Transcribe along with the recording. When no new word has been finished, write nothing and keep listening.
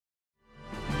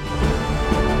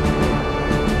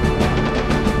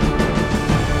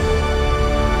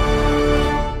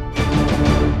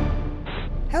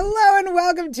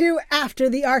Welcome to After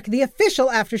the Arc, the official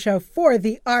after show for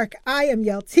the Arc. I am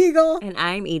Yael Tygiel. And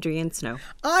I'm Adrienne Snow.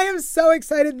 I am so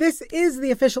excited. This is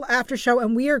the official after show,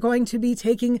 and we are going to be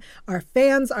taking our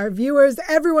fans, our viewers,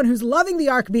 everyone who's loving the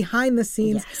Arc behind the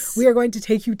scenes. Yes. We are going to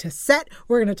take you to set.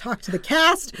 We're going to talk to the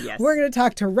cast. Yes. We're going to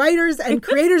talk to writers and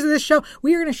creators of this show.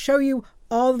 We are going to show you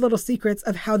all the little secrets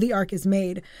of how the Arc is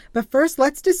made. But first,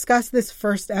 let's discuss this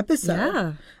first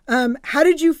episode. Yeah. How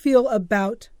did you feel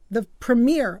about the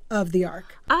premiere of the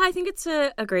Arc? I think it's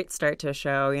a great start to a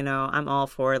show. You know, I'm all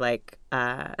for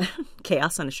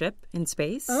chaos on a ship in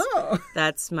space. Oh.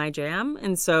 That's my jam.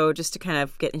 And so just to kind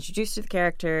of get introduced to the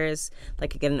characters,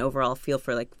 get an overall feel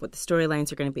for what the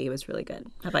storylines are going to be was really good.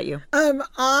 How about you?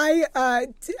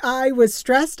 I was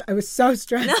stressed. I was so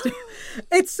stressed. No.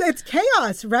 It's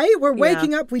chaos, right? We're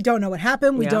waking up. We don't know what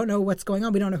happened. We don't know what's going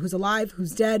on. We don't know who's alive,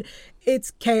 who's dead.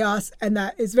 It's chaos, and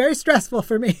that is very stressful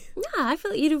for me. Yeah, I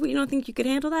feel you don't think you could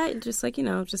handle that? Just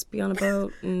just be on a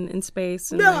boat in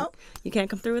space and no. You can't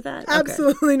come through with that?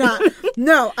 Absolutely not.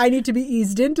 No, I need to be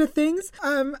eased into things.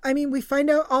 We find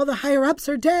out all the higher ups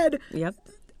are dead. Yep.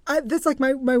 That's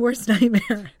my worst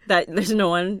nightmare. That there's no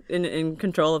one in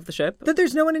control of the ship? That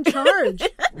there's no one in charge.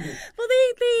 Well,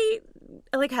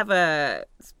 they have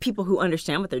people who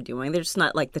understand what they're doing. They're just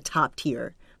not the top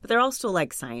tier. But they're all still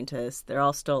scientists. They're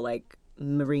all still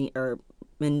marine or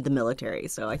in the military.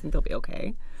 So I think they'll be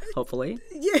okay. Hopefully.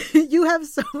 Yeah, you have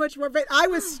so much more. But I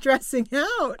was stressing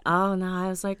out. Oh no, I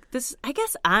was this. I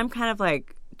guess I'm kind of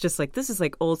this is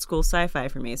old school sci-fi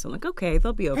for me. So I'm okay,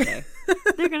 they'll be okay.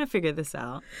 They're gonna figure this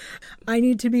out. I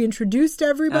need to be introduced to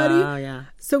everybody. Oh yeah.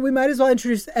 So we might as well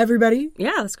introduce everybody.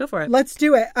 Yeah, let's go for it. Let's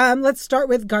do it. Let's start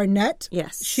with Garnet.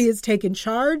 Yes. She has taken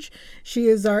charge. She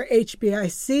is our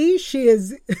HBIC. She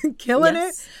is killing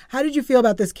it. How did you feel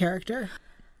about this character?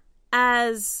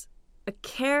 As a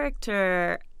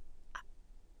character,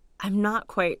 I'm not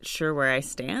quite sure where I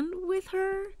stand with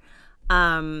her.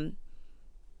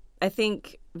 I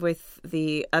think with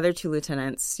the other two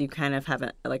lieutenants, you kind of have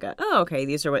okay,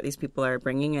 these are what these people are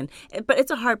bringing in. But it's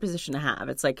a hard position to have.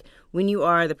 It's when you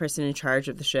are the person in charge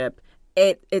of the ship,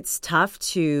 it's tough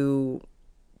to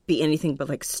be anything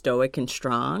but stoic and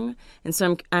strong. And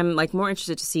so I'm more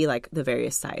interested to see the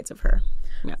various sides of her.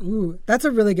 Yeah. Ooh, that's a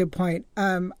really good point.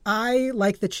 I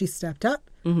like that she stepped up.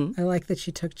 Mm-hmm. I like that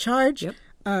she took charge. Yep.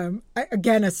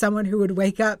 Again, as someone who would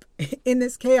wake up in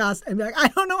this chaos and be I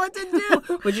don't know what to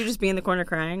do. Would you just be in the corner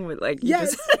crying with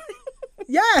yes.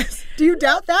 Yes. Do you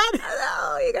doubt that?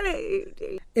 No, you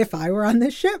gotta. If I were on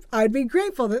this ship, I'd be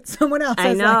grateful that someone else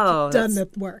has done the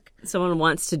work. Someone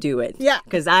wants to do it. Yeah.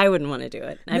 Because I wouldn't want to do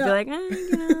it. I'd be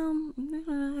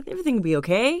everything will be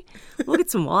okay. We'll get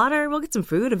some water. We'll get some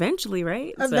food eventually,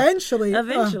 right?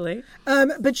 Eventually.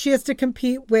 But she has to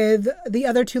compete with the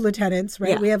other two lieutenants,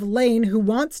 right? Yeah. We have Lane, who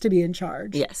wants to be in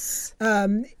charge. Yes.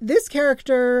 This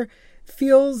character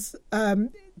feels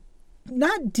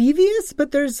not devious,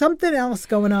 but there's something else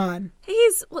going on.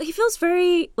 He feels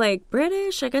very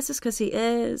British. I guess it's because he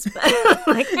is.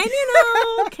 But,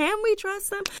 can we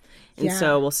trust them? And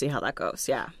so we'll see how that goes.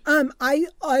 Yeah. I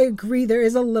agree. There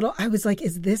is a little. I was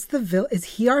is this the villain? Is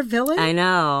he our villain? I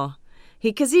know.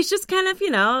 Because he's just kind of,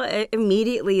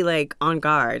 immediately on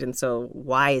guard. And so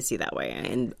why is he that way?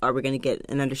 And are we going to get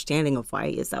an understanding of why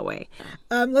he is that way?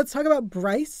 Let's talk about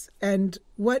Bryce and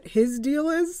what his deal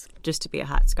is. Just to be a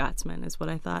hot Scotsman is what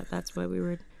I thought. That's what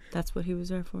he was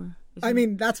there for.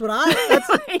 That's what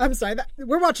I'm sorry.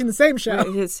 We're watching the same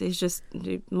show. He's just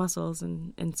muscles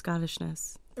and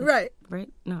Scottishness. Right. Right?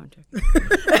 No, I'm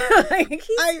joking.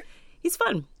 He's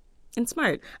fun and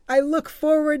smart. I look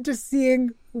forward to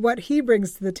seeing what he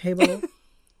brings to the table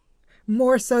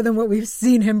more so than what we've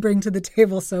seen him bring to the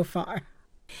table so far.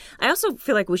 I also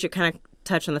feel we should kind of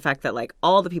touch on the fact that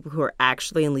all the people who are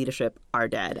actually in leadership are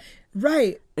dead.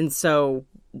 Right. And so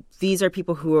these are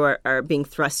people who are being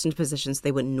thrust into positions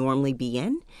they wouldn't normally be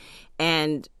in.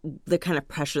 And the kind of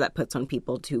pressure that puts on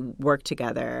people to work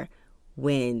together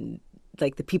when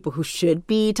the people who should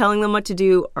be telling them what to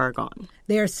do are gone.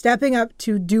 They are stepping up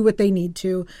to do what they need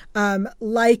to.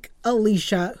 Like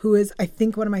Alicia, who is, I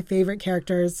think, one of my favorite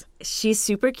characters. She's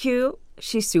super cute.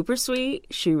 She's super sweet.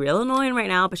 She's real annoying right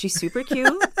now, but she's super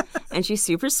cute and she's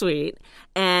super sweet.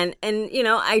 And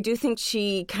I do think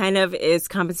she kind of is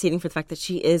compensating for the fact that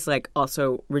she is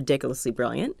also ridiculously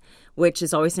brilliant, which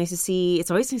is always nice to see.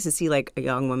 It's always nice to see a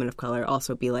young woman of color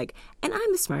also be and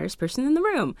I'm the smartest person in the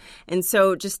room. And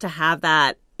so just to have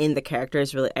that in the character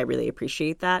is I really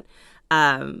appreciate that.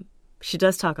 She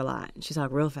does talk a lot. She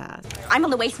talks real fast. I'm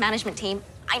on the waste management team.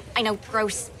 I know,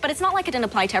 gross, but it's not like it didn't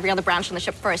apply to every other branch on the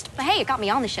ship first. But hey, it got me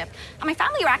on the ship. And my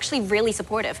family are actually really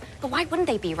supportive. But why wouldn't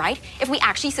they be, right? If we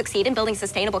actually succeed in building a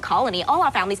sustainable colony, all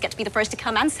our families get to be the first to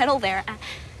come and settle there.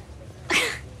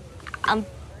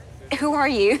 Who are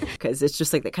you? Because it's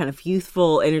just like that kind of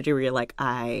youthful energy where you're like,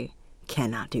 I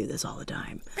cannot do this all the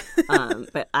time.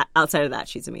 But outside of that,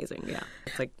 she's amazing. Yeah.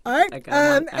 It's like, all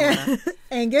right.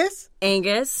 Angus?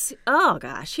 Angus. Oh,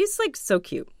 gosh. He's like so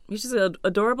cute. He's just an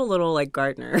adorable little like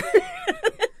gardener.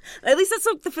 At least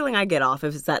that's the feeling I get off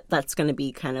of, is that that's going to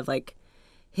be kind of like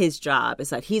his job, is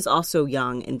that he's also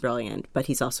young and brilliant, but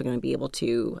he's also going to be able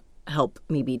to help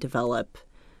maybe develop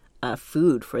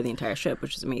food for the entire ship,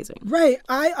 which is amazing. Right.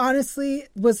 I honestly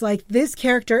was like, this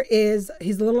character he's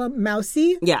a little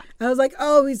mousy. Yeah. I was like,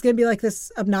 oh, he's going to be like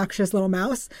this obnoxious little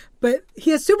mouse. But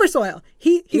he has super soil.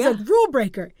 He's a rule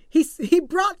breaker. He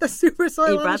brought the super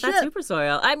soil on the ship. Super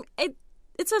soil.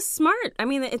 It's a smart,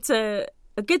 it's a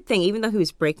good thing, even though he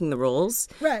was breaking the rules.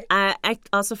 Right. I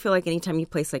also feel like anytime you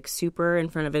place like super in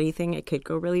front of anything, it could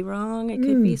go really wrong. It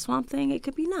could be Swamp Thing. It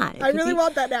could be not. I really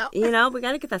want that now. We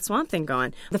got to get that Swamp Thing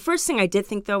going. The first thing I did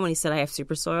think, though, when he said I have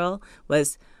super soil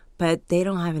was, but they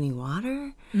don't have any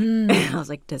water. And I was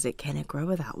like, can it grow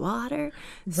without water?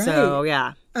 Right. So,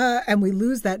 yeah. And we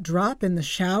lose that drop in the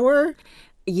shower.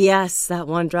 Yes, that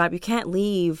one drop. You can't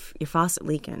leave your faucet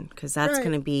leaking, because that's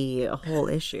going to be a whole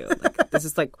issue. Like, this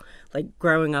is like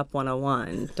growing up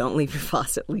 101. Don't leave your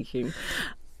faucet leaking.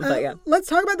 But yeah. Let's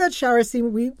talk about that shower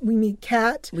scene. We meet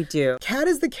Kat. We do. Kat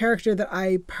is the character that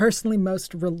I personally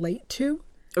most relate to.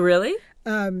 Really?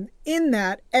 In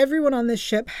that everyone on this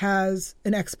ship has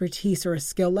an expertise or a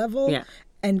skill level. Yeah.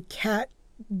 And Kat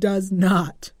does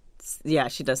not. Yeah,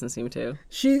 she doesn't seem to.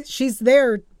 She's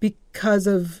there because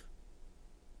of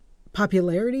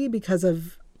popularity, because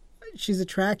of she's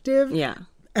attractive. Yeah.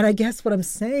 And I guess what I'm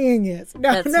saying is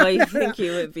that's why you think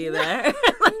you would be there.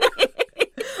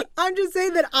 I'm just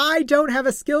saying that I don't have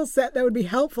a skill set that would be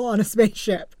helpful on a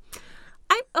spaceship.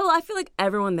 I feel like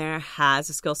everyone there has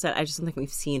a skill set. I just don't think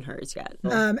we've seen hers yet.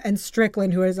 And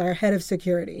Strickland, who is our head of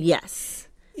security. Yes.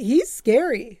 He's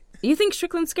scary. You think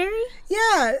Strickland's scary?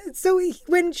 Yeah. So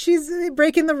when she's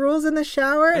breaking the rules in the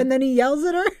shower and then he yells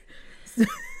at her.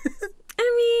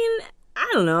 I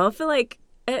don't know. I feel like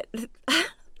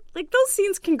those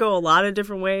scenes can go a lot of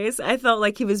different ways. I felt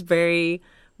like he was very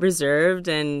reserved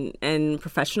and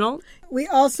professional. We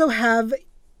also have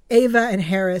Ava and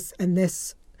Harris and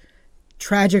this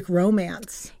tragic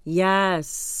romance.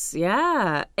 Yes.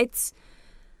 Yeah.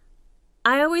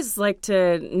 I always like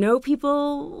to know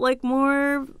people like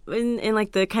more in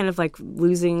like the kind of like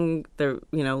losing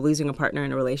a partner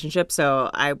in a relationship. So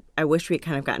I wish we had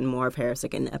kind of gotten more of Harris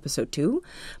like in episode 2,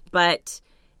 but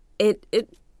I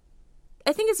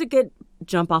think it's a good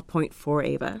jump off point for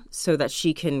Ava so that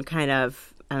she can kind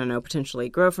of, I don't know, potentially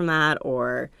grow from that,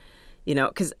 or,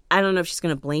 because I don't know if she's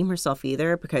going to blame herself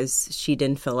either, because she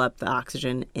didn't fill up the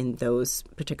oxygen in those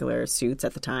particular suits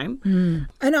at the time.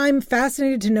 And I'm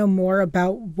fascinated to know more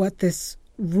about what this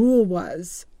rule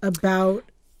was about.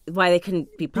 Why they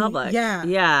couldn't be public. Yeah.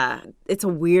 Yeah. It's a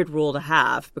weird rule to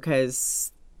have,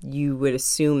 because you would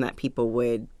assume that people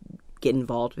would get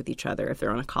involved with each other if they're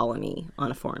on a colony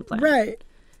on a foreign planet. Right.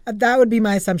 That would be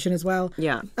my assumption as well.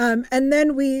 Yeah. And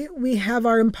then we have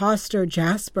our imposter,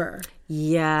 Jasper.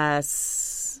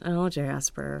 Yes. Oh,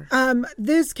 Jasper.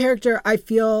 This character, I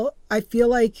feel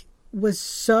like was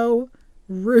so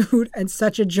rude and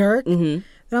such a jerk. Mm-hmm. And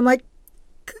I'm like,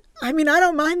 I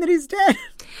don't mind that he's dead.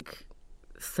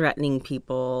 Threatening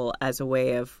people as a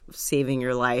way of saving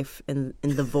your life in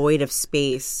the void of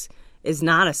space is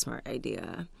not a smart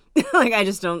idea.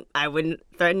 I wouldn't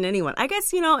threaten anyone. I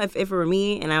guess, if it were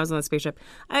me and I was on a spaceship,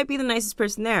 I'd be the nicest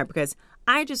person there, because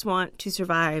I just want to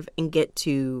survive and get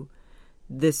to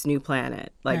this new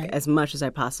planet, as much as I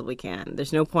possibly can.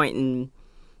 There's no point in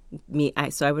me.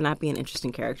 So I would not be an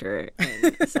interesting character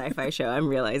in a sci-fi show, I'm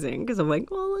realizing, because I'm like,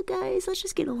 well, look, guys, let's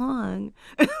just get along.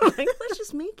 Let's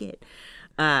just make it.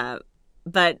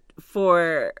 But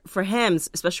for him,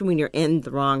 especially when you're in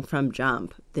the wrong from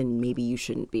jump, then maybe you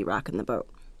shouldn't be rocking the boat.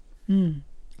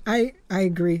 I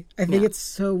agree. I think it's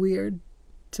so weird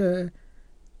to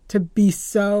be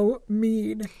so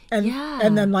mean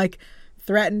and then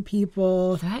threaten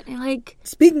people.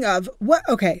 Speaking of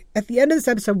at the end of this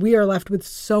episode, we are left with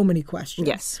so many questions.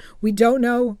 Yes. We don't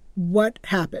know what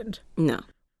happened. No.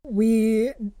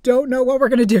 We don't know what we're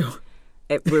going to do.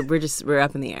 We're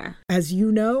up in the air. As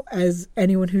you know, as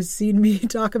anyone who's seen me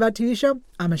talk about TV show,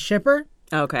 I'm a shipper.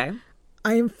 Okay.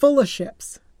 I am full of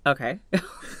ships. Okay.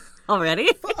 Already?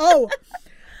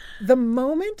 The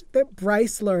moment that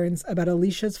Bryce learns about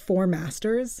Alicia's 4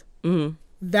 masters,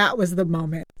 that was the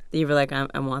moment. You were like,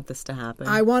 I want this to happen.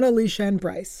 I want Alicia and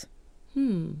Bryce.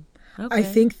 Okay. I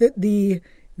think that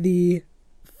the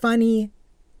funny,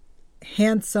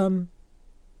 handsome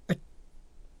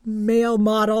male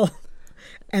model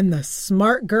and the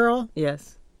smart girl,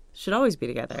 yes, should always be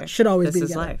together. Should always be together.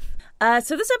 This is life.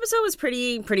 So this episode was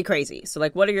pretty crazy. So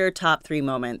like, what are your top 3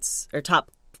 moments or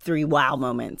top 3 wow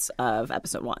moments of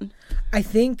episode 1? I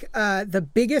think the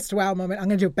biggest wow moment, I'm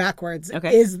going to do it backwards,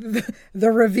 okay, is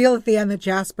the reveal at the end that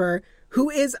Jasper, who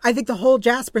is, I think the whole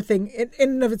Jasper thing in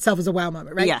and of itself is a wow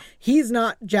moment, right? Yeah. He's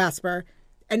not Jasper,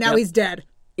 and now he's dead.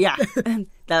 Yeah.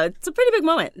 It's a pretty big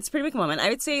moment. It's a pretty big moment. I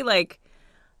would say, like,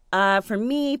 for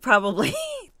me, probably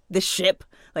the ship,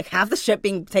 like half the ship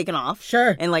being taken off.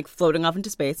 Sure. And like floating off into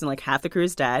space and like half the crew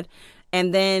is dead.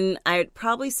 And then I'd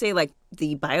probably say like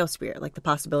the biosphere, like the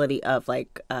possibility of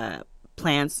like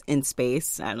plants in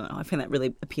space. I don't know. I find that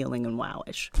really appealing and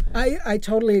wowish. I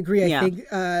totally agree.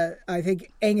 I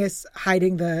think Angus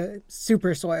hiding the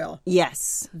super soil.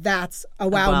 Yes. That's a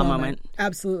wow moment.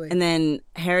 Absolutely. And then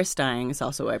Harris dying is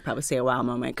also, I'd probably say, a wow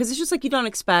moment. Because it's just like you don't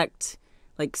expect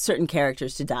like certain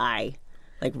characters to die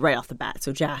like right off the bat.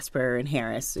 So Jasper and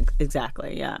Harris,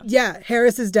 exactly, yeah. Yeah,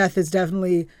 Harris's death is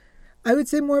definitely, I would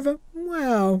say, more of a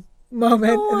wow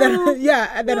moment. Oh,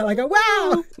 and then I'm like,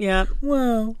 wow. Yeah.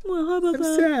 Wow. Well, how about I'm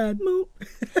sad.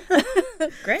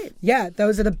 Great. Yeah,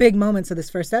 those are the big moments of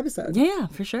this first episode. Yeah,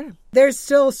 for sure. There's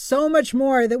still so much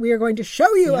more that we are going to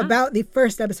show you about the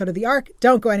first episode of the arc.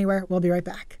 Don't go anywhere. We'll be right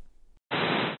back.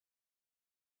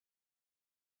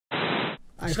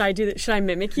 Should I do that? Should I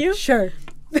mimic you? Sure.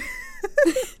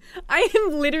 I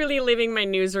am literally living my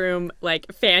newsroom like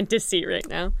fantasy right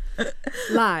now.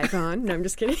 Live on. No, I'm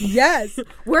just kidding. Yes.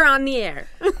 We're on the air.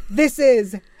 This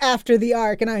is After the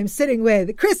Arc, and I'm sitting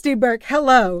with Christy Burke.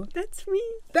 Hello. That's me.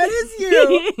 That is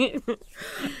you.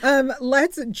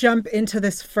 Let's jump into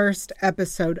this first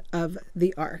episode of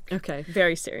the arc. Okay,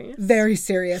 very serious. Very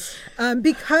serious.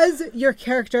 Because your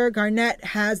character, Garnett,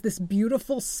 has this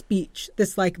beautiful speech,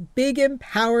 this like big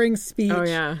empowering speech. Oh,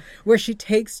 yeah. Where she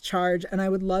takes charge, and I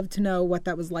would love to know what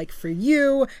that was like for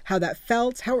you, how that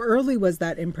felt. How early was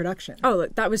that in production? Oh,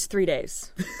 look, that was 3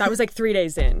 days. That was like 3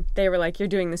 days in. They were like, you're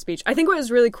doing the speech. I think what was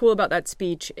really cool about that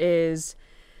speech is,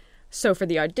 so for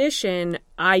the audition,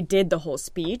 I did the whole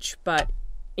speech, but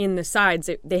in the sides,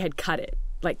 they had cut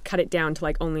it down to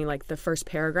like only like the first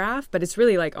paragraph, but it's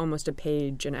really like almost a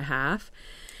page and a half.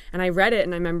 And I read it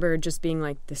and I remember just being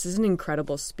like, this is an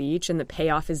incredible speech and the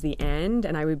payoff is the end.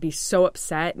 And I would be so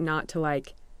upset not to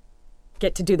like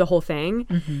get to do the whole thing.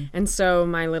 Mm-hmm. And so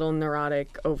my little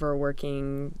neurotic,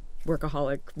 overworking,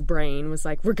 workaholic brain was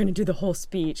like, we're going to do the whole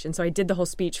speech. And so I did the whole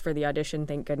speech for the audition,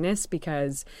 thank goodness,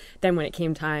 because then when it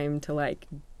came time to like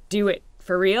do it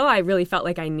for real, I really felt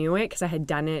like I knew it because I had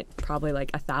done it probably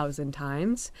like 1,000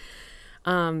 times.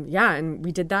 And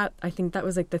we did that. I think that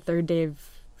was like the 3rd day of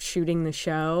shooting the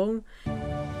show.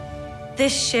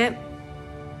 This ship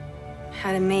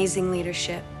had amazing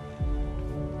leadership.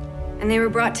 And they were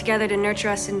brought together to nurture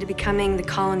us into becoming the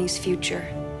colony's future.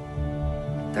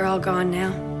 They're all gone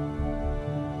now.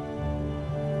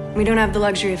 We don't have the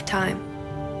luxury of time.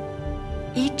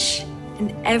 Each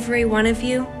and every one of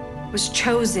you was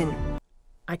chosen.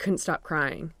 I couldn't stop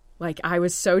crying. Like, I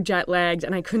was so jet lagged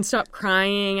and I couldn't stop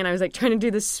crying, and I was like trying to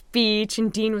do the speech,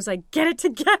 and Dean was like, get it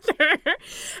together.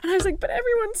 And I was like, but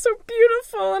everyone's so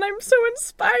beautiful and I'm so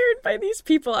inspired by these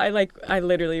people. I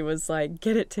literally was like,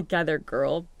 get it together,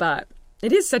 girl. But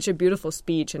it is such a beautiful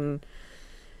speech and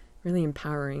really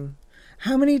empowering.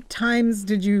 How many times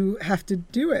did you have to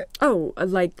do it? Oh,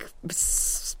 like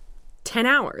 10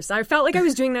 hours. I felt like I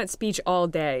was doing that speech all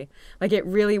day. Like, it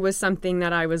really was something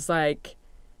that I was like,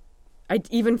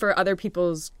 even for other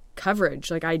people's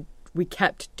coverage, like we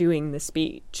kept doing the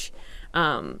speech,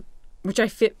 which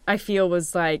I feel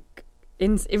was like,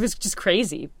 it was just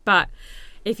crazy. But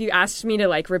if you asked me to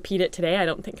like repeat it today, I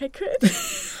don't think I could.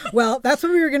 Well, that's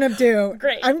what we were going to do.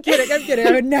 Great. I'm kidding.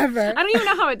 I would never. I don't even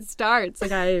know how it starts.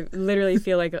 Like, I literally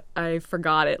feel like I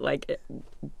forgot it. Like,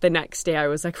 the next day I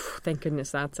was like, thank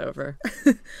goodness that's over.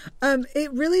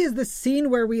 It really is the scene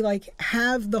where we like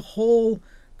have the whole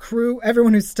crew,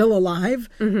 everyone who's still alive,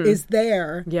 is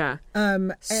there. Yeah.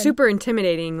 Super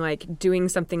intimidating, like doing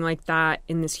something like that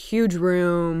in this huge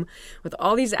room with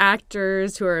all these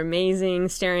actors who are amazing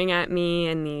staring at me,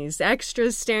 and these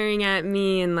extras staring at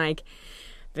me, and like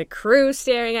the crew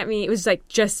staring at me. It was like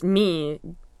just me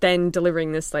then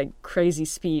delivering this like crazy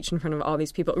speech in front of all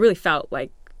these people. It really felt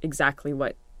like exactly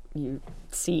what you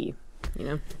see you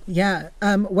know. Yeah.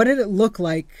 What did it look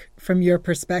like from your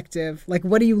perspective? Like,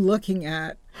 what are you looking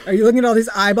at? Are you looking at all these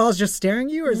eyeballs just staring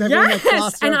at you, or is everyone like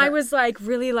glossed and over? I was like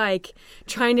really like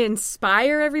trying to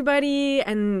inspire everybody,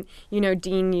 and you know,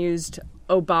 Dean used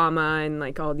Obama and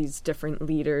like all these different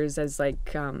leaders as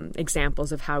like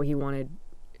examples of how he wanted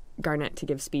Garnett to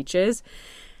give speeches.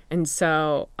 And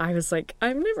so I was like,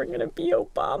 I'm never gonna be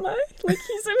Obama. Like,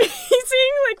 he's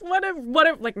amazing. Like, what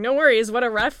a like, no worries, what a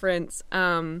reference.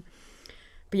 But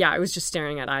yeah, I was just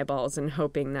staring at eyeballs and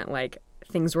hoping that like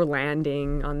things were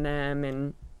landing on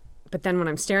them. But then when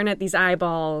I'm staring at these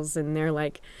eyeballs and they're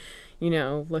like, you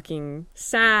know, looking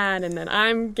sad, and then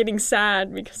I'm getting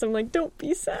sad because I'm like, don't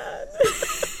be sad.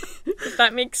 If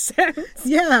that makes sense.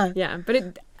 Yeah. Yeah.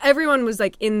 But everyone was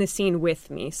like in the scene with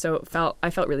me, so I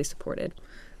felt really supported.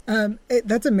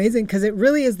 That's amazing, because it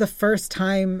really is the first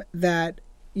time that,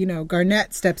 you know,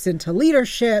 Garnett steps into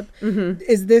leadership. Mm-hmm.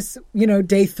 Is this, you know,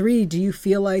 day 3? Do you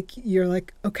feel like you're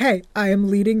like, okay, I am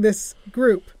leading this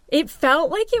group? It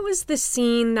felt like it was the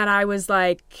scene that I was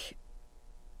like,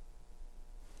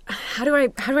 how do I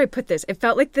put this? It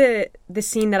felt like the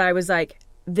scene that I was like,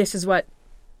 this is what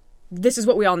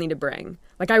we all need to bring.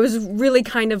 Like, I was really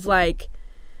kind of like,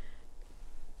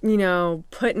 you know,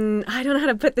 I don't know how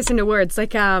to put this into words.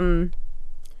 Like I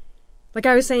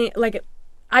was saying, like,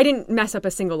 I didn't mess up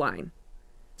a single line.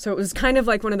 So it was kind of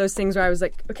like one of those things where I was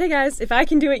like, okay, guys, if I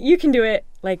can do it, you can do it.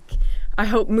 Like, I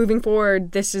hope moving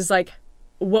forward, this is like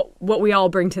what we all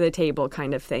bring to the table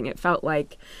kind of thing. It felt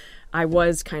like I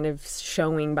was kind of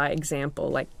showing by example,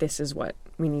 like, this is what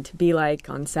we need to be like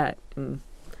on set. And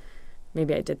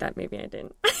maybe I did that, maybe I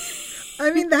didn't.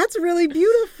 I mean, that's really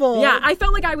beautiful. Yeah, I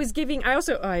felt like I was giving... I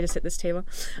just hit this table.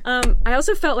 I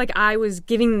also felt like I was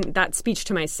giving that speech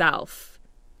to myself.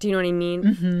 Do you know what I mean?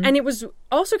 Mm-hmm. And it was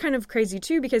also kind of crazy,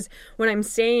 too, because what I'm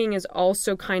saying is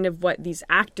also kind of what these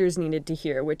actors needed to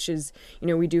hear, which is, you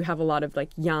know, we do have a lot of, like,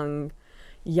 young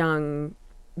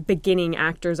beginning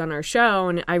actors on our show,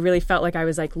 and I really felt like I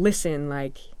was like, listen,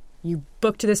 like, you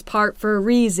booked this part for a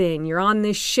reason. You're on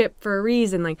this ship for a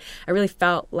reason. Like, I really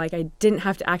felt like I didn't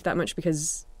have to act that much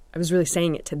because I was really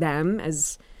saying it to them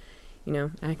as, you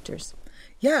know, actors.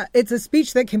 Yeah, it's a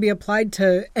speech that can be applied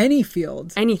to any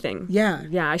field. Anything. Yeah.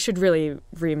 Yeah, I should really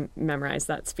memorize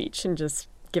that speech and just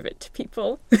give it to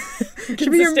people. Should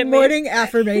be your morning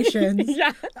affirmations.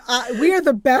 Yeah. We are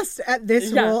the best at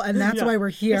this role, and that's why we're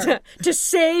here. To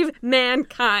save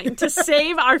mankind, to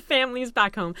save our families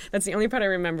back home. That's the only part I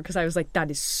remember, because I was like,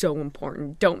 that is so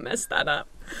important. Don't mess that up.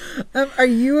 Are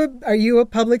you a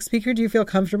public speaker? Do you feel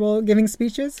comfortable giving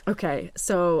speeches? Okay,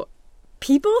 so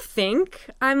people think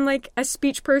I'm like a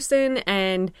speech person,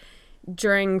 and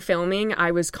during filming,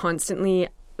 I was constantly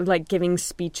like giving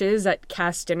speeches at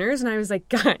cast dinners, and I was like,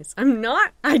 guys,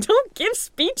 I don't give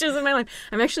speeches in my life.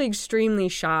 I'm actually extremely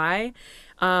shy,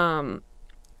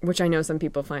 which I know some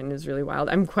people find is really wild.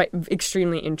 I'm quite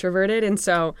extremely introverted, and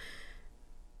so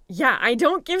yeah, I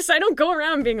don't go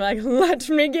around being like, let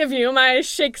me give you my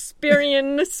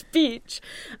Shakespearean speech.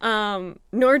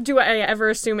 Nor do I ever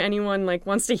assume anyone like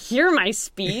wants to hear my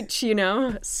speech, you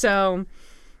know? So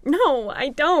no, I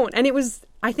don't. And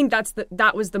I think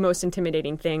that was the most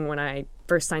intimidating thing when I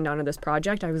first signed on to this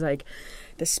project. I was like,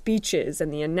 the speeches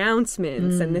and the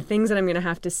announcements and the things that I'm going to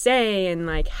have to say, and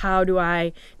like, how do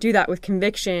I do that with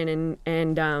conviction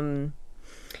and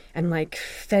like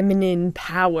feminine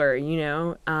power, you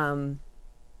know? And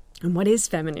what is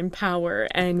feminine power,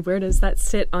 and where does that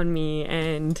sit on me,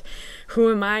 and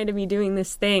who am I to be doing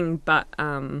this thing? But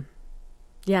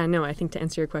yeah, no, I think to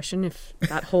answer your question, if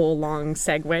that whole long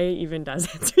segue even does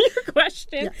answer your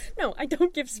question, no, I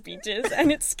don't give speeches,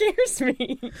 and it scares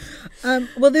me.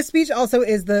 Well, this speech also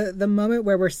is the moment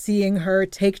where we're seeing her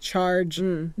take charge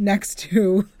next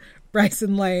to Bryce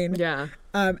and Lane. Yeah.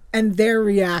 And their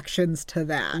reactions to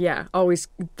that. Yeah, always.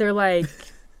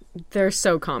 They're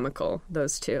so comical,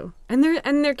 those two. And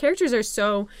their characters are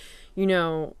so, you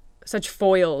know, such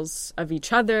foils of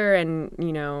each other, and,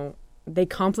 you know, they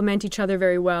complement each other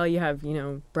very well. You have, you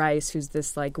know, Bryce, who's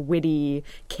this like witty,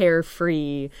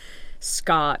 carefree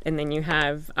Scot, and then you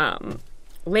have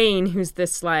Lane, who's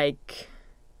this like,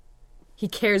 he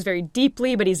cares very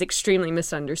deeply, but he's extremely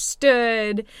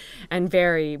misunderstood and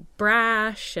very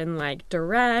brash and like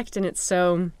direct, and it's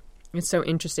so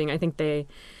interesting. I think they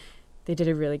did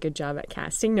a really good job at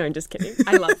casting. No, I'm just kidding.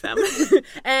 I love them.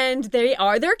 And they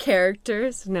are their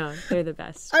characters. No, they're the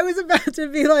best. I was about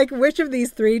to be like, which of these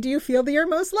three do you feel that you're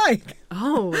most like?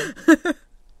 Oh,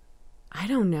 I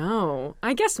don't know.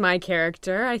 I guess my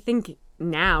character, I think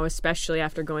now, especially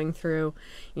after going through,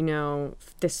 you know,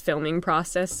 this filming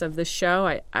process of the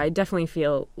show, I definitely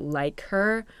feel like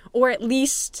her, or at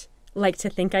least like to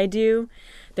think I do,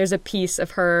 there's a piece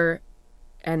of her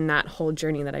and that whole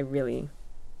journey that I really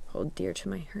hold dear to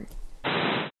my heart.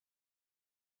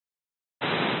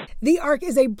 The Ark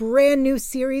is a brand new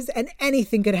series and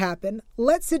anything could happen.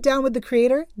 Let's sit down with the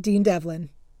creator, Dean Devlin.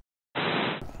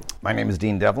 My name is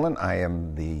Dean Devlin. I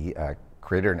am the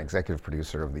creator and executive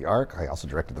producer of The Ark. I also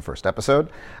directed the first episode.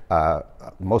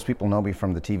 Most people know me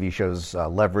from the TV shows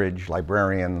Leverage,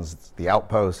 Librarians, The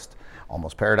Outpost,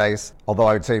 Almost Paradise. Although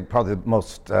I would say probably the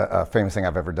most famous thing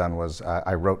I've ever done was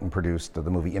I wrote and produced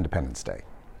the movie Independence Day.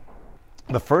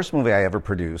 The first movie I ever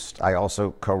produced, I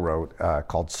also co-wrote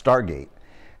called Stargate.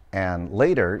 And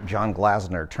later, John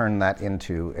Glasner turned that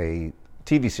into a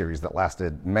TV series that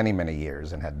lasted many, many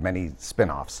years and had many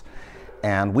spin-offs.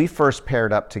 And we first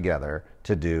paired up together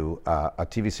to do a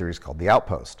TV series called The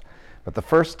Outpost. But the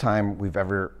first time we've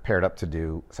ever paired up to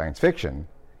do science fiction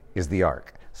is The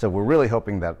Ark. So we're really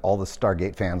hoping that all the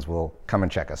Stargate fans will come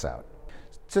and check us out.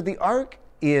 So The Ark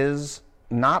is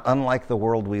not unlike the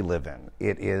world we live in.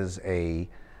 It is a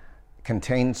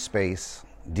contained space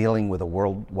dealing with a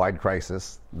worldwide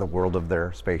crisis, the world of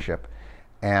their spaceship,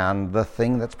 and the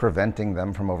thing that's preventing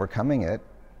them from overcoming it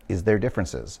is their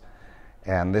differences.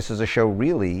 And this is a show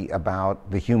really about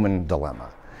the human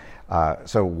dilemma.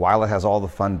 So while it has all the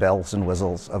fun bells and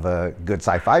whistles of a good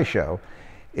sci-fi show,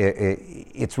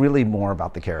 it's really more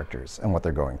about the characters and what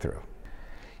they're going through.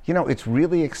 You know, it's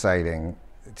really exciting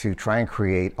to try and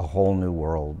create a whole new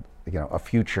world, you know, a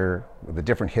future with a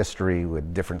different history,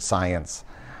 with different science,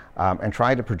 and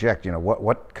try to project, you know,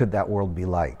 what could that world be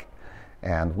like?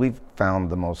 And we've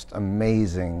found the most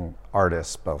amazing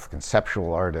artists, both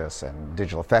conceptual artists and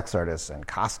digital effects artists and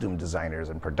costume designers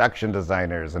and production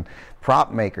designers and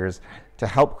prop makers to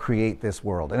help create this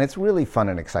world. And it's really fun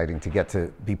and exciting to get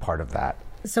to be part of that.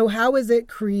 So how is it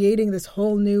creating this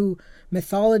whole new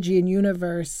mythology and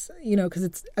universe? You know, because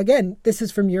it's, again, this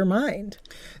is from your mind.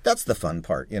 That's the fun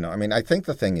part. You know, I mean, I think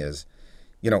the thing is,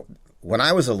 you know, when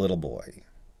I was a little boy,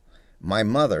 my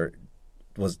mother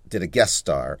did a guest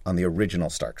star on the original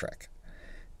Star Trek.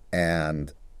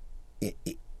 And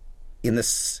in the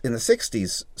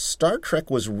 60s, Star Trek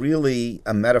was really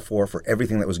a metaphor for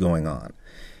everything that was going on.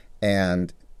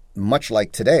 And much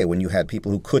like today, when you had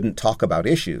people who couldn't talk about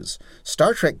issues,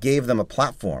 Star Trek gave them a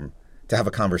platform to have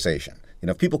a conversation. You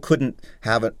know, if people couldn't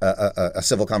have a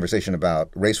civil conversation about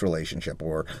race relationship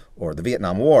or the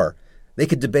Vietnam War, they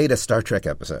could debate a Star Trek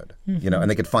episode, you know, and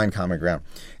they could find common ground.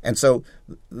 And so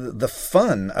the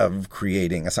fun of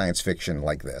creating a science fiction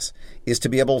like this is to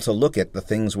be able to look at the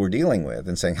things we're dealing with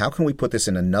and saying, how can we put this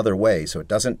in another way so it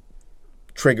doesn't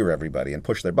trigger everybody and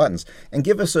push their buttons, and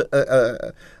give us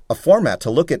a format to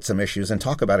look at some issues and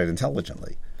talk about it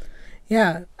intelligently.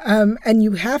 Yeah. And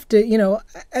you have to, you know,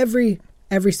 every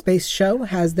space show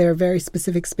has their very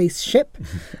specific spaceship.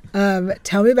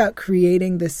 Tell me about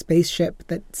creating this spaceship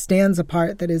that stands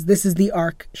apart, this is the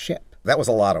Ark ship. That was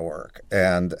a lot of work.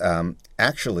 And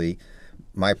actually,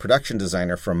 my production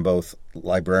designer from both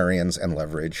Librarians and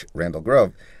Leverage, Randall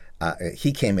Grove,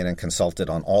 he came in and consulted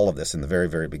on all of this in the very,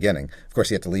 very beginning. Of course,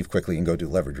 he had to leave quickly and go do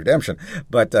Leverage Redemption.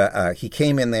 But he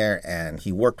came in there and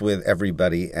he worked with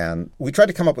everybody. And we tried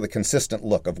to come up with a consistent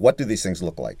look of what do these things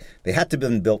look like. They had to have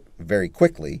been built very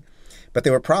quickly, but they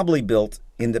were probably built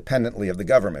independently of the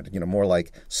government, you know, more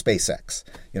like SpaceX.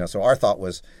 You know, so our thought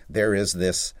was there is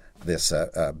this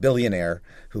billionaire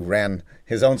who ran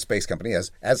his own space company,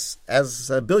 as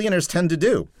billionaires tend to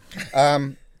do.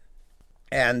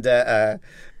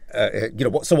 You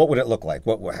know, so what would it look like?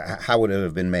 How would it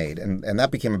have been made? And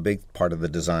that became a big part of the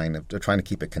design of trying to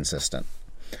keep it consistent.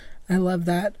 I love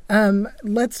that.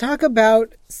 Let's talk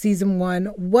about season 1.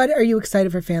 What are you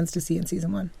excited for fans to see in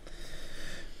season 1?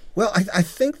 Well, I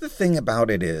think the thing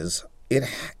about it is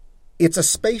it's a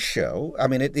space show. I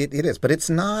mean, it is, but it's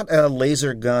not a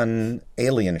laser gun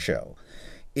alien show.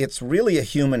 It's really a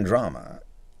human drama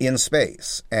in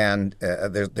space, and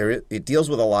it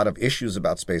deals with a lot of issues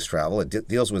about space travel. It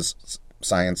deals with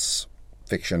science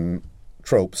fiction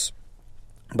tropes,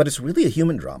 but it's really a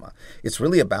human drama. It's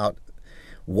really about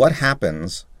what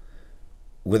happens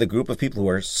with a group of people who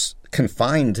are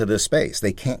confined to this space.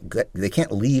 They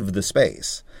can't leave the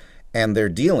space, and they're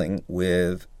dealing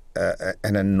with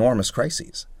an enormous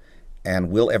crisis. And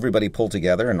will everybody pull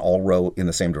together and all row in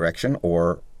the same direction,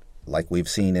 or like we've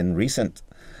seen in recent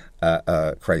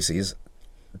crises,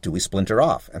 do we splinter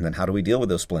off? And then how do we deal with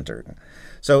those splinters?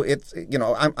 So it's, you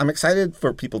know, I'm excited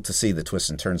for people to see the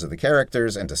twists and turns of the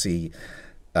characters and to see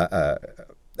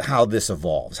how this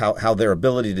evolves, how their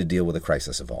ability to deal with a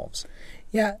crisis evolves.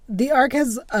 Yeah, the Ark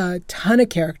has a ton of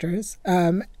characters.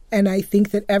 and I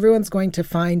think that everyone's going to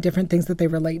find different things that they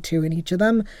relate to in each of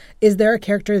them. Is there a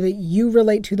character that you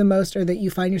relate to the most or that you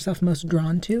find yourself most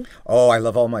drawn to? Oh, I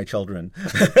love all my children.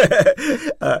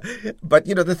 But,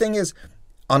 the thing is,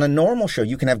 on a normal show,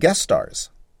 you can have guest stars.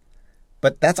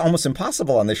 But that's almost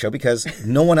impossible on this show because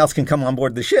no one else can come on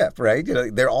board the ship, right?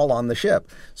 They're all on the ship.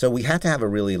 So we had to have a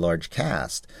really large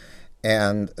cast.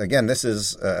 And again, this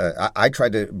is, I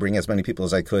tried to bring as many people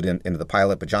as I could into the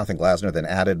pilot, but Jonathan Glasner then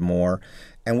added more.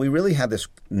 And we really had this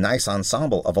nice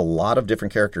ensemble of a lot of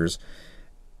different characters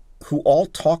who all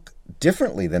talk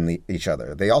differently than each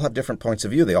other. They all have different points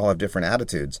of view. They all have different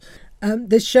attitudes.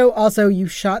 This show also, you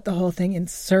shot the whole thing in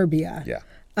Serbia. Yeah.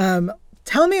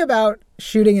 Tell me about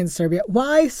shooting in Serbia.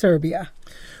 Why Serbia?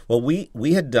 Well,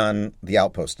 we had done The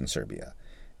Outpost in Serbia.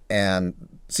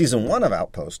 And season 1 of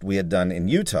Outpost we had done in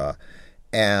Utah.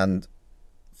 And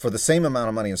for the same amount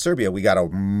of money in Serbia, we got a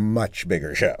much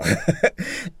bigger show.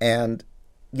 And,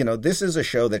 this is a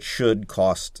show that should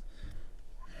cost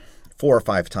 4 or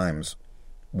 5 times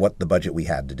what the budget we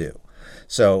had to do.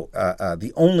 So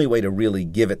the only way to really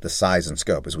give it the size and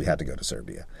scope is we had to go to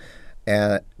Serbia.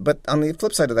 But on the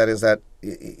flip side of that is that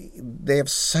they have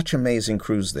such amazing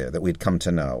crews there that we'd come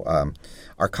to know.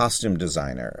 Our costume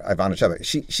designer, Ivana Cheva,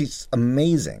 she's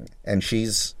amazing. And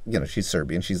she's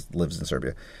Serbian. She lives in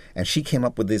Serbia. And she came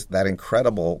up with that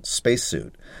incredible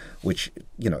spacesuit, which,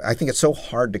 I think it's so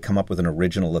hard to come up with an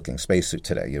original-looking spacesuit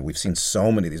today. We've seen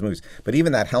so many of these movies. But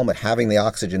even that helmet, having the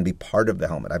oxygen be part of the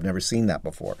helmet, I've never seen that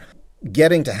before.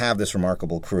 Getting to have this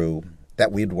remarkable crew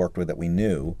that we'd worked with, that we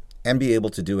knew, and be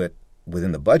able to do it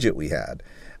within the budget we had,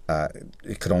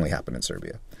 it could only happen in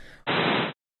Serbia.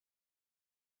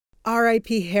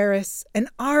 R.I.P. Harris and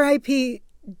R.I.P.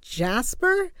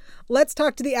 Jasper? Let's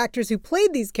talk to the actors who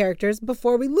played these characters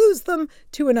before we lose them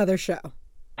to another show.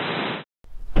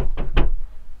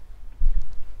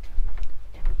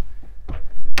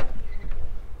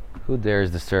 Who dares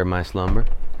disturb my slumber?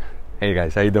 Hey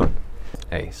guys, how you doing?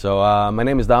 Hey, so my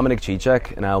name is Dominic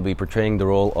Cicek, and I'll be portraying the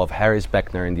role of Harris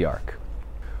Beckner in The Ark.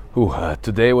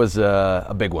 Today was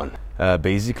a big one.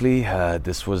 Basically,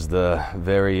 this was the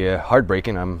very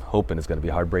heartbreaking, I'm hoping it's going to be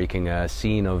a heartbreaking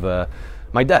scene of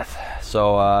my death.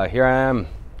 So here I am,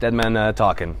 dead man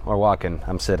talking or walking.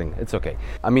 I'm sitting. It's okay.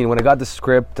 I mean, when I got the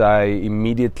script, I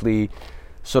immediately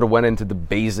sort of went into the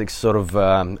basic sort of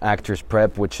actor's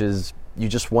prep, which is you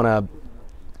just want to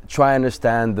try and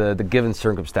understand the given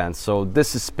circumstance. So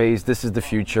this is space, this is the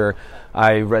future.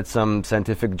 I read some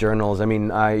scientific journals. I mean,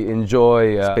 I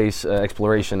enjoy space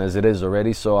exploration as it is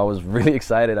already, so I was really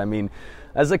excited. I mean,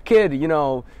 as a kid, you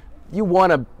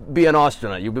want to be an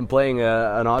astronaut. You've been playing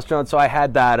an astronaut, so I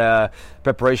had that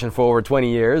preparation for over 20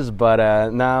 years,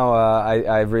 but now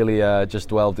I really just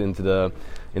dwelled into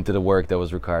the work that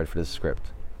was required for this script.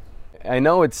 I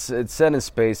know it's set in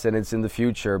space and it's in the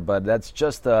future, but that's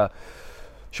just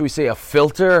should we say, a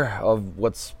filter of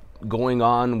what's going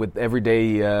on with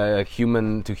everyday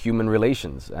human-to-human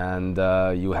relations. And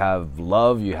you have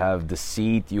love, you have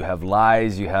deceit, you have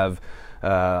lies, you have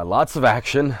lots of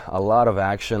action,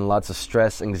 lots of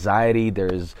stress, anxiety.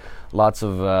 There's lots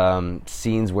of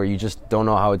scenes where you just don't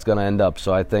know how it's going to end up.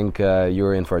 So I think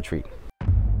you're in for a treat.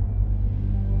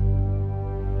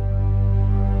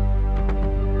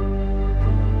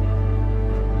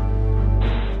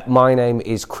 My name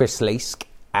is Chris Leask,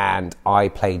 and I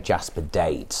play Jasper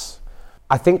Dades.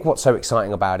 I think what's so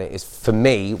exciting about it is, for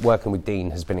me, working with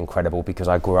Dean has been incredible because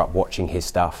I grew up watching his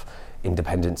stuff,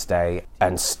 Independence Day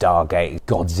and Stargate,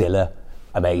 Godzilla,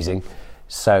 amazing.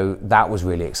 So that was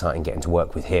really exciting getting to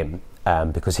work with him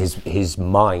because his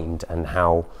mind and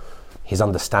how his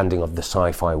understanding of the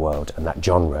sci-fi world and that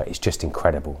genre is just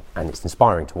incredible, and it's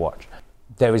inspiring to watch.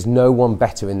 There is no one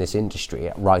better in this industry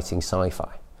at writing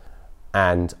sci-fi.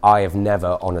 And I have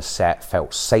never on a set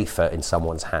felt safer in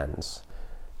someone's hands.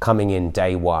 Coming in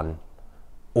day one,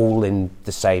 all in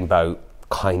the same boat,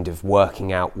 kind of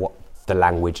working out what the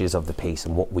language is of the piece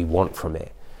and what we want from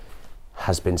it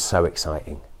has been so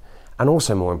exciting. And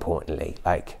also more importantly,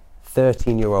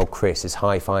 13-year-old Chris is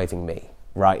high-fiving me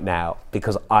right now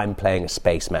because I'm playing a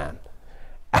spaceman.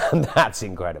 And that's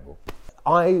incredible.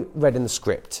 I read in the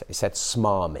script, it said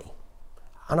smarmy.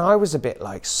 And I was a bit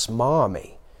like,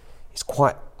 smarmy? It's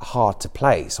quite hard to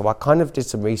play. So I kind of did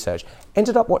some research,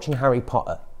 ended up watching Harry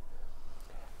Potter,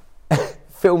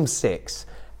 film 6,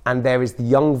 and there is the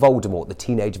young Voldemort, the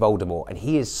teenage Voldemort, and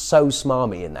he is so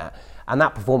smarmy in that. And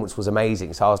that performance was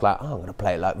amazing. So I was like, I'm going to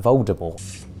play it like Voldemort.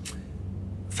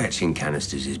 Fetching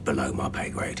canisters is below my pay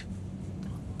grade.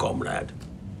 Gone, lad.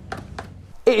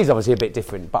 It is obviously a bit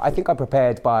different, but I think I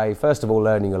prepared by, first of all,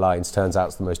 learning your lines. Turns out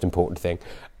it's the most important thing.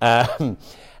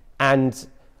 And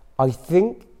I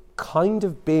think kind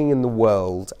of being in the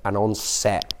world and on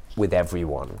set with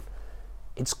everyone,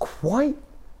 it's quite,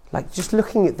 like, just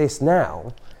looking at this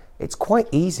now, it's quite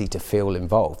easy to feel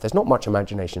involved. There's not much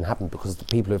imagination happening because the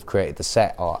people who have created the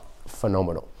set are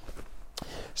phenomenal.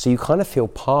 So you kind of feel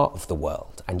part of the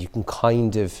world, and you can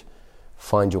kind of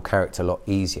find your character a lot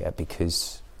easier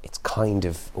because it's kind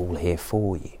of all here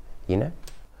for you, you know?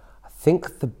 I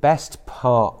think the best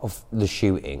part of the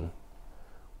shooting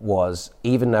was,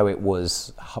 even though it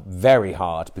was very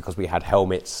hard because we had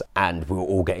helmets and we were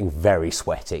all getting very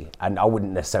sweaty, and I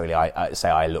wouldn't necessarily say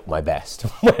I looked my best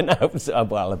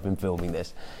while I've been filming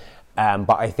this,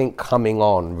 but I think coming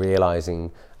on,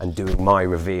 realising and doing my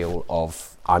reveal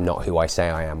of I'm not who I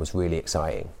say I am was really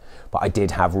exciting. But I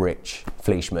did have Rich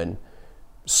Fleischman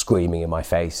screaming in my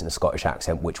face in a Scottish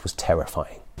accent, which was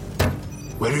terrifying.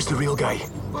 Where is the real guy?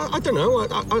 I don't know.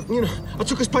 I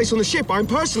took his place on the ship. I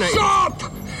impersonated. Stop!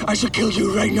 I should kill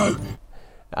you right now.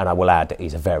 And I will add that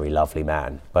he's a very lovely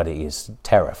man, but he is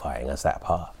terrifying as that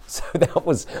part. So that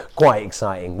was quite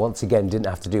exciting. Once again, didn't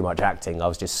have to do much acting. I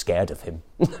was just scared of him.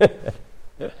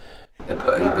 They're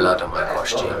putting blood on my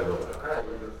costume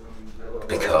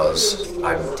because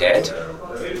I'm dead.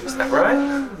 Is that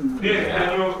right?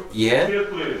 Yeah?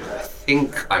 I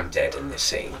think I'm dead in this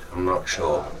scene. I'm not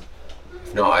sure.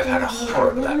 No, I've had a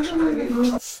horrible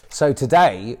accident. So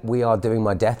today we are doing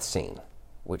my death scene,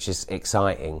 which is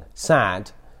exciting.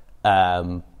 Sad,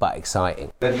 but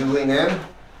exciting. Then you lean in,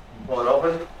 pull it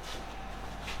open.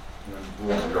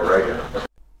 Go right here.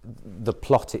 The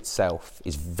plot itself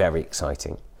is very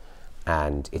exciting,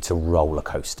 and it's a roller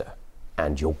coaster,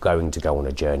 and you're going to go on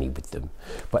a journey with them.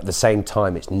 But at the same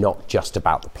time, it's not just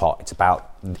about the plot, it's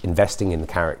about investing in the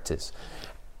characters,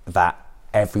 that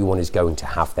everyone is going to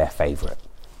have their favourite,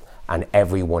 and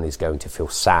everyone is going to feel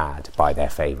sad by their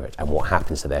favourite and what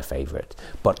happens to their favourite,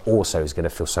 but also is going to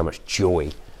feel so much joy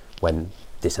when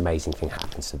this amazing thing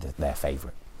happens to their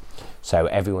favourite. So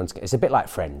it's a bit like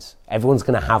Friends. Everyone's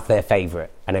going to have their favourite,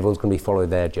 and everyone's going to be following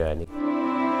their journey.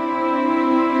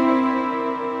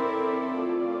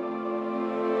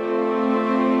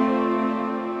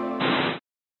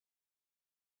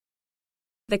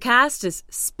 The cast is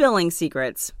spilling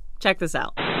secrets. Check this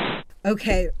out.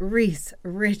 Okay, Reese,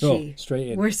 Richie. Oh, straight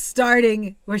in. We're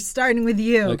starting with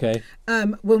you. Okay.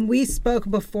 When we spoke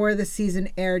before the season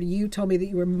aired, you told me that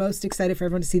you were most excited for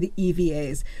everyone to see the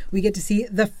EVAs. We get to see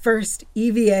the first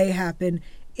EVA happen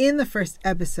in the first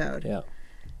episode. Yeah.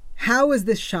 How was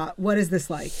this shot? What is this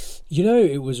like? You know,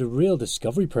 it was a real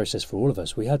discovery process for all of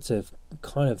us. We had to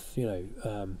kind of,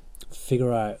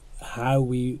 figure out how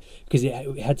because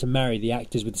it had to marry the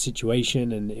actors with the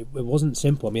situation, and it wasn't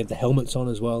simple. I mean, we had the helmets on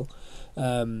as well.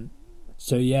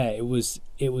 So yeah, it was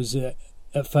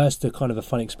at first a kind of a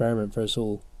fun experiment for us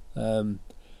all.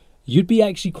 You'd be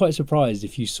actually quite surprised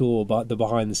if you saw the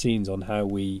behind the scenes on how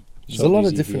we. There's a lot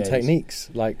of different techniques.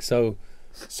 Like, so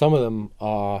some of them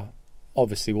are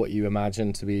obviously what you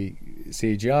imagine to be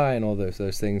CGI and all those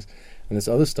things, and there's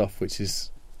other stuff which is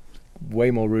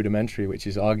way more rudimentary, which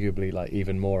is arguably like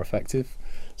even more effective.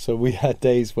 So we had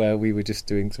days where we were just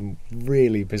doing some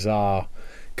really bizarre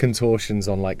contortions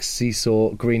on like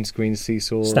green screen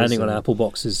seesaws, standing on apple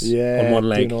boxes on one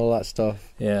leg, doing all that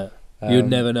stuff. Yeah, you'd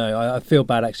never know. I feel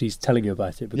bad actually telling you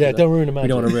about it. Yeah, don't ruin the magic. We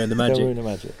don't want to ruin the magic. Don't ruin the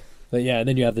magic. But yeah, and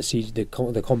then you have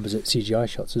the composite CGI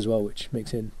shots as well, which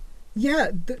mix in. Yeah,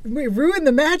 we ruined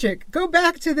the magic. Go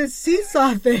back to this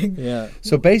seesaw thing. Yeah.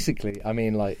 So basically, I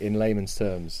mean, like in layman's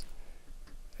terms,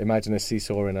 imagine a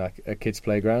seesaw in a kid's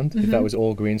playground. If that was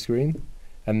all green screen,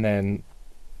 and then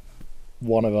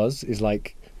one of us is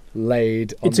like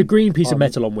laid on, it's a green piece of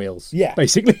metal on wheels. Yeah,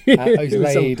 basically. Who's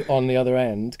laid on the other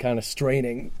end, kind of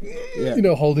straining,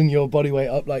 holding your body weight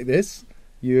up like this.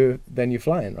 Then you're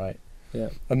flying, right? Yeah.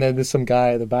 And then there's some guy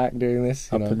at the back doing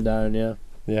this. Up and down, yeah.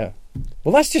 Yeah.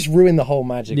 Well, that's just ruined the whole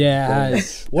magic. Yeah.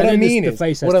 What I mean is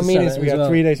we had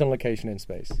 3 days on location in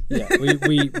space. Yeah,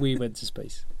 we went to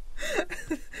space.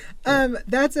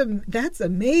 That's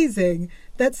amazing.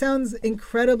 That sounds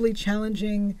incredibly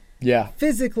challenging. Yeah.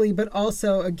 Physically, but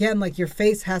also again, like your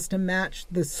face has to match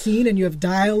the scene, and you have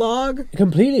dialogue.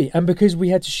 Completely, and because we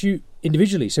had to shoot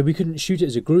individually, so we couldn't shoot it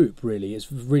as a group. Really,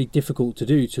 it's really difficult to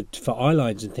do for eye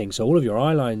lines and things. So all of your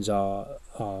eye lines are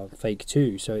fake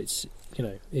too. So it's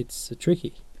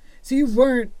tricky. So you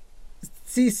weren't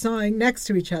seesawing next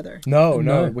to each other. No,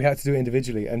 we had to do it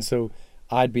individually, and so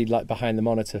I'd be like behind the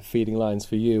monitor feeding lines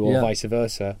for you, or vice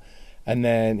versa, and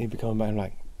then he'd be coming back and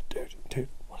like, dude,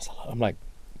 what's that? I'm like,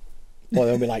 well,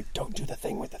 they'll be like, don't do the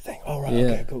thing with the thing. Oh, right,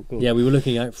 okay, cool. Yeah, we were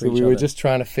looking out for each other. So we were just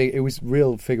trying to it was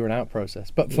real figuring out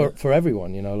process. But for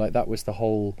everyone, like that was the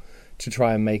whole, to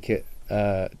try and make it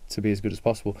to be as good as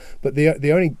possible. But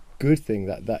the only good thing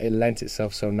that it lent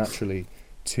itself so naturally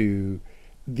to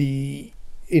the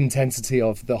intensity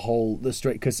of the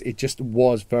straight, because it just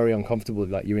was very uncomfortable.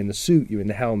 Like, you're in the suit, you're in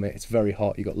the helmet, it's very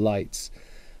hot, you got lights,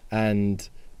 and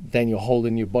then you're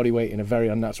holding your body weight in a very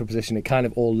unnatural position. It kind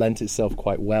of all lent itself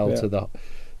quite well to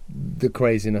the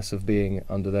craziness of being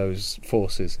under those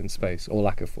forces in space, or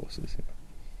lack of forces.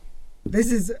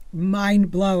 This is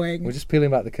mind-blowing. We're just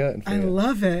peeling back the curtain for I you.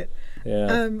 love it.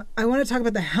 Yeah. I want to talk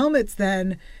about the helmets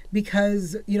then,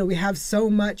 because we have so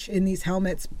much in these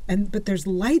helmets, but there's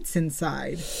lights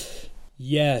inside.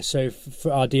 Yeah, so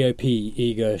for our DOP,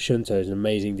 Igor Shunto is an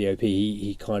amazing DOP.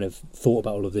 He kind of thought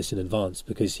about all of this in advance,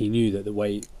 because he knew that the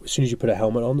way, as soon as you put a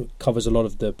helmet on, it covers a lot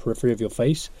of the periphery of your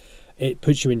face. It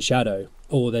puts you in shadow,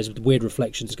 or there's weird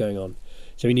reflections going on.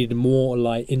 So we needed more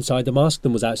light inside the mask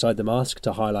than was outside the mask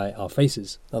to highlight our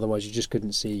faces. Otherwise, you just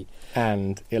couldn't see.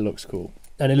 And it looks cool.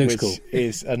 And it looks cool. Which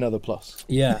is another plus.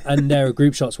 Yeah, and there are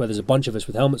group shots where there's a bunch of us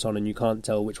with helmets on and you can't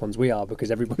tell which ones we are because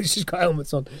everybody's just got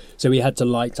helmets on. So we had to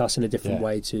light us in a different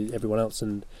way to everyone else.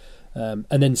 And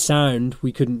then sound,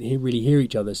 we couldn't really hear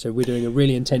each other. So we're doing a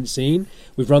really intense scene.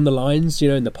 We've run the lines,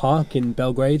 in the park in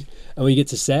Belgrade, and we get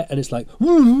to set and it's like...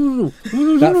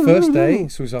 That first day,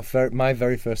 so it was my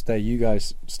very first day. You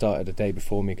guys started a day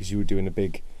before me because you were doing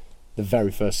the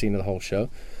very first scene of the whole show.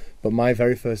 But my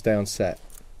very first day on set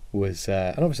was,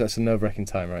 and obviously that's a nerve-wracking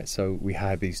time, right? So we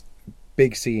had these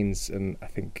big scenes, and I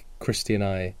think Christy and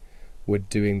I were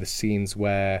doing the scenes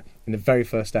where, in the very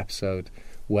first episode,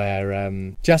 where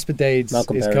Jasper Dades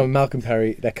is coming, Malcolm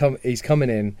Perry, he's coming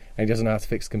in and he doesn't know how to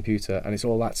fix the computer, and it's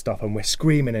all that stuff, and we're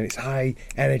screaming, and it's high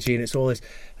energy, and it's all this.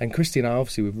 And Christy and I,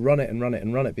 obviously, we've run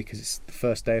it because it's the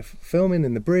first day of filming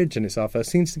in the bridge, and it's our first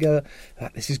scenes together.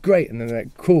 Like, this is great. And then they're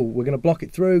like, cool, we're going to block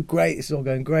it through. Great, this is all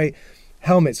going great.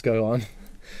 Helmets go on.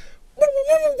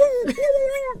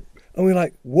 And we're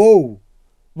like, whoa,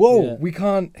 we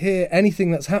can't hear anything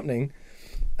that's happening.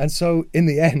 And so in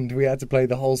the end, we had to play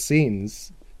the whole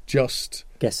scenes just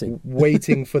guessing,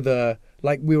 waiting for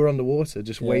like we were underwater,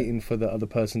 just waiting for the other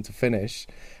person to finish,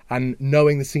 and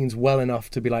knowing the scenes well enough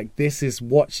to be like, this is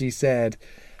what she said.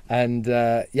 And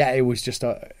it was just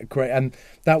great. And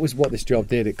that was what this job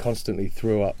did. It constantly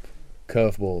threw up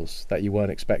curveballs that you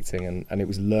weren't expecting, and it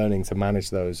was learning to manage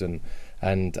those and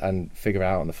figure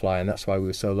out on the fly. And that's why we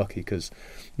were so lucky, because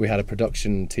we had a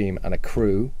production team and a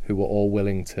crew who were all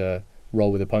willing to roll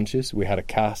with the punches. We had a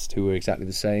cast who were exactly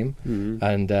the same,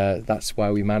 and that's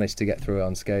why we managed to get through it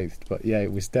unscathed. But yeah,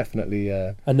 it was definitely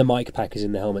and the mic pack is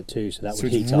in the helmet too, so that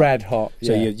would heat up. Red hot,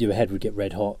 so your head would get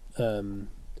red hot.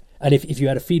 And if you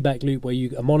had a feedback loop where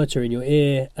a monitor in your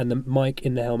ear and the mic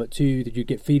in the helmet too, that you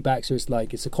get feedback. So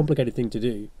it's a complicated thing to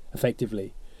do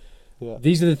effectively. Yeah.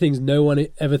 These are the things no one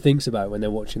ever thinks about when they're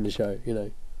watching the show.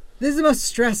 This is the most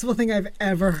stressful thing I've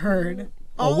ever heard.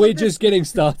 We're just getting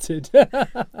started.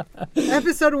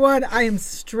 Episode 1, I am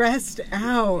stressed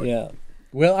out. Yeah.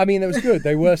 Well, I mean, it was good.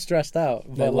 They were stressed out.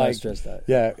 They were stressed out.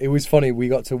 Yeah, it was funny.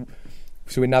 So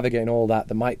we're navigating all that.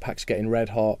 The mic pack's getting red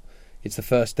hot. It's the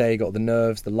first day, got the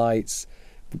nerves, the lights.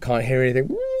 We can't hear anything.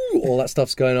 Woo, all that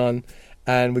stuff's going on.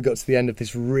 And we got to the end of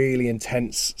this really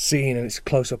intense scene, and it's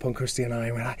close up on Christy and I.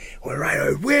 And we're like,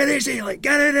 where is he? Like,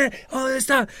 get in there. All this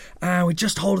stuff. And we're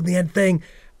just holding the end thing.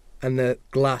 And the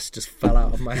glass just fell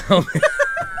out of my helmet.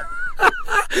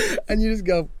 And you just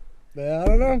go, I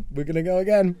don't know, we're going to go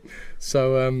again.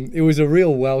 So it was a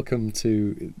real welcome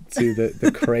to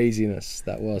the craziness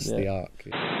that was the Ark.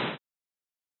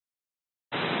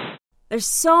 There's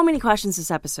so many questions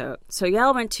this episode, so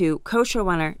Yael went to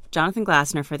co-showrunner Jonathan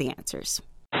Glasner for the answers.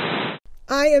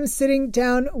 I am sitting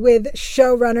down with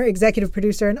showrunner, executive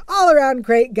producer, and all-around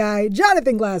great guy,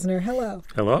 Jonathan Glasner. Hello.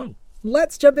 Hello.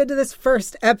 Let's jump into this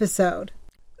first episode.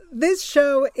 This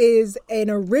show is an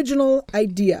original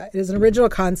idea. It is an original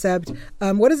concept.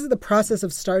 What is the process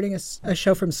of starting a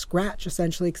show from scratch,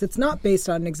 essentially? Because it's not based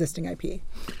on an existing IP.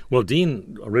 Well,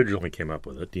 Dean originally came up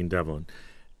with it, Dean Devlin.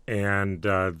 And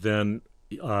then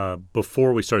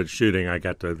before we started shooting, I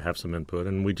got to have some input.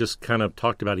 And we just kind of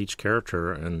talked about each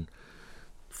character and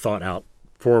thought out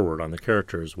forward on the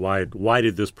characters. Why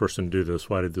did this person do this?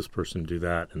 Why did this person do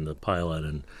that in the pilot?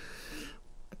 And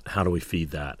how do we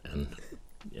feed that? And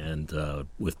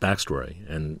with backstory,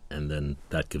 and then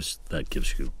that gives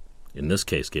you, in this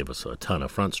case, gave us a ton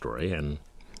of front story, and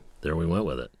there we went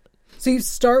with it. So you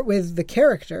start with the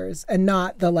characters and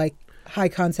not the high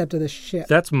concept of the ship.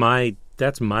 That's my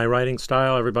writing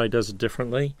style. Everybody does it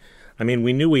differently. I mean,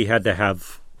 we knew we had to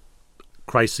have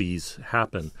crises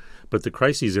happen, but the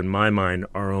crises in my mind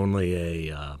are only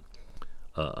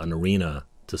an arena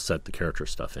to set the character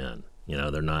stuff in.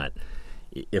 They're not.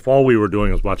 if all we were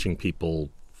doing was watching people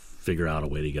figure out a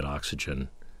way to get oxygen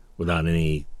without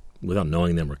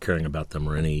knowing them or caring about them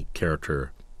or any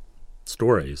character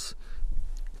stories,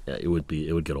 it would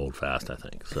get old fast, I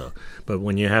think. So, but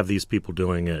when you have these people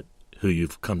doing it who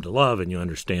you've come to love and you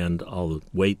understand all the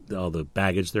weight, all the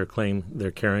baggage they're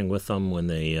carrying with them when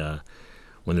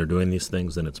they're doing these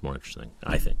things, then it's more interesting,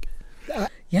 I think.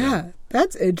 Yeah,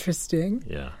 that's interesting.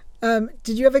 Yeah.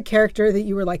 Did you have a character that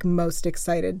you were like most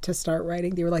excited to start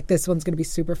writing? You were like, this one's going to be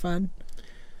super fun.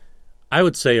 I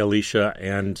would say Alicia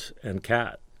and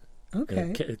Kat.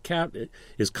 Okay. Kat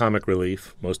is comic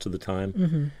relief most of the time.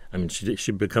 Mm-hmm. I mean,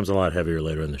 she becomes a lot heavier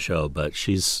later in the show, but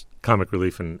she's comic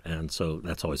relief, and so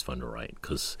that's always fun to write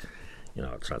because,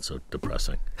 it's not so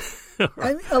depressing.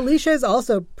 Alicia is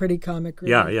also pretty comic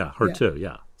relief. Yeah, her too,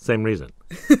 yeah. Same reason.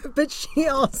 But she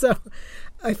also,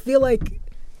 I feel like,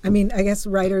 I guess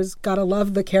writers gotta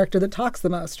love the character that talks the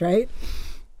most, right?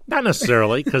 Not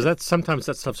necessarily, because sometimes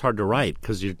that stuff's hard to write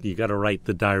because you got to write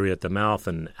the diary at the mouth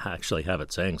and actually have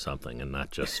it saying something and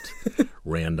not just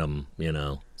random,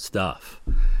 stuff.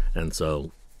 And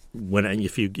so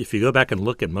if you go back and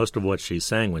look at most of what she's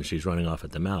saying when she's running off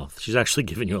at the mouth, she's actually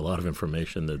giving you a lot of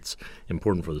information that's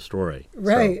important for the story.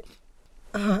 Right.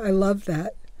 I love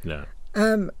that. Yeah.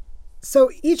 So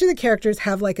each of the characters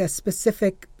have like a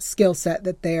specific skill set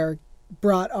that they are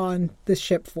brought on the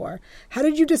ship for. How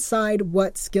did you decide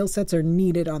what skill sets are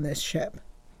needed on this ship?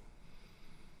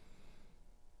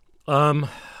 Well,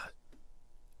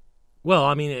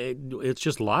 it's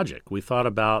just logic. We thought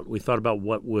about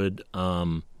what would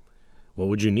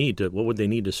they need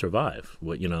to survive?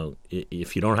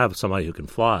 If you don't have somebody who can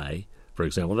fly, for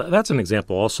example, that's an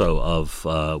example also of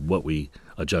what we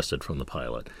adjusted from the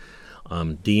pilot.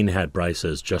 Dean had Bryce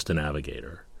as just a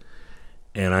navigator.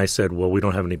 And I said, well, we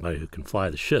don't have anybody who can fly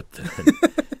the ship then.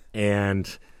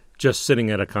 And just sitting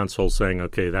at a console saying,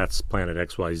 okay, that's planet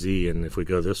XYZ, and if we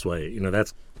go this way,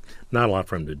 that's not a lot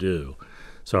for him to do.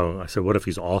 So I said, what if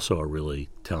he's also a really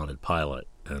talented pilot?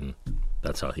 And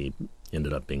that's how he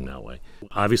ended up being that way.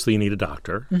 Obviously, you need a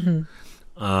doctor.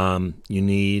 Mm-hmm. You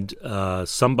need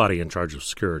somebody in charge of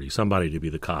security, somebody to be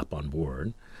the cop on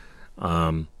board,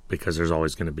 because there's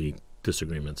always going to be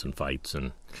disagreements and fights,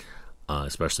 and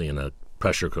especially in a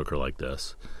pressure cooker like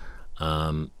this.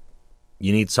 You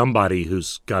need somebody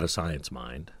who's got a science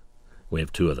mind. We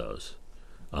have two of those.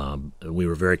 We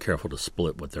were very careful to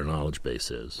split what their knowledge base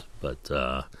is, but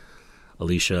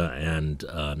Alicia and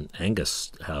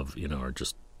Angus are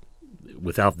just,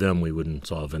 without them we wouldn't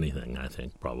solve anything, I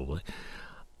think, probably.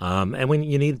 And when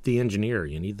you need the engineer,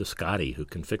 you need the Scotty who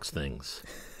can fix things.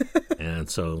 And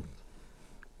so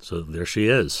there she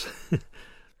is.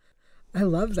 I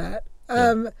love that.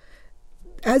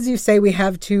 As you say, we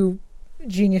have two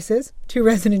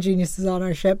resident geniuses on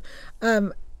our ship.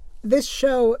 This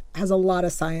show has a lot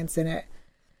of science in it.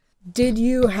 Did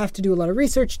you have to do a lot of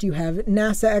research? Do you have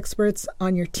NASA experts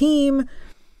on your team?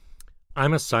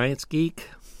 I'm a science geek.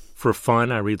 For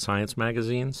fun, I read science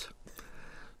magazines.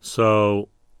 So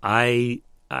I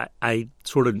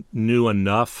sort of knew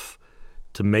enough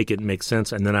to make it make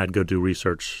sense, and then I'd go do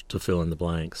research to fill in the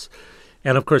blanks.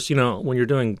 And, of course, when you're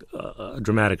doing a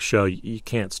dramatic show, you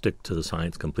can't stick to the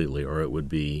science completely or it would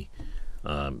be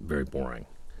very boring.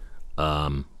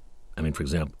 For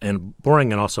example, and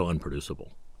boring and also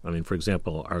unproducible. For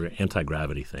example, our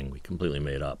anti-gravity thing we completely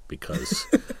made up because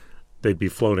they'd be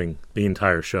floating the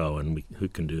entire show, and who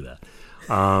can do that?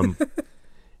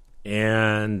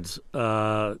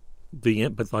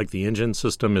 The engine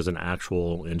system is an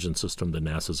actual engine system that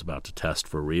NASA's about to test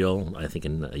for real, I think,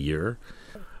 in a year.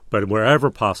 But wherever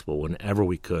possible, whenever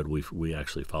we could, we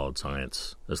actually followed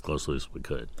science as closely as we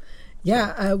could.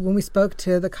 Yeah, when we spoke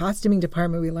to the costuming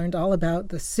department, we learned all about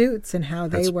the suits and how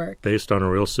they work. Based on a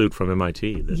real suit from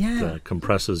MIT that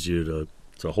compresses you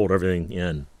to hold everything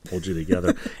in, hold you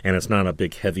together. And it's not a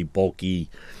big, heavy, bulky,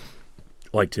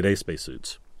 like today's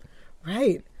spacesuits.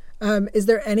 Right. Is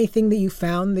there anything that you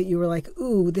found that you were like,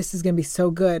 ooh, this is going to be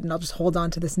so good, and I'll just hold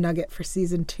on to this nugget for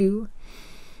season 2?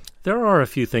 There are a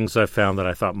few things I found that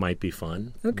I thought might be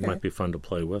fun. Okay. Might be fun to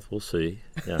play with. We'll see.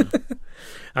 Yeah.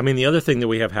 The other thing that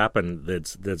we have happen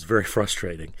that's very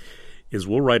frustrating is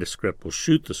we'll write a script, we'll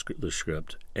shoot the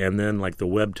script, and then like the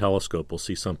Webb telescope will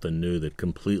see something new that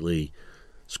completely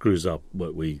screws up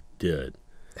what we did.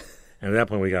 And at that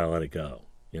point, we got to let it go.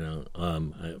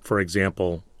 For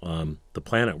example, the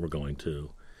planet we're going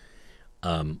to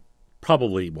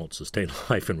probably won't sustain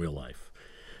life in real life.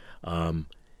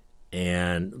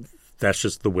 And that's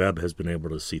just the Webb has been able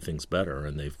to see things better,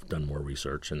 and they've done more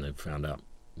research, and they've found out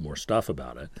more stuff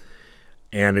about it.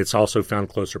 And it's also found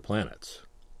closer planets.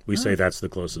 We say that's the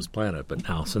closest planet, but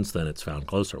now since then it's found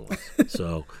closer ones.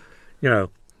 So,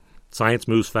 science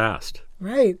moves fast.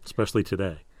 Right. Especially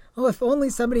today. Oh, if only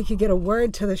somebody could get a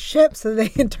word to the ship so they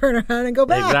can turn around and go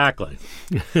back. Exactly.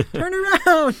 Turn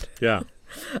around. Yeah.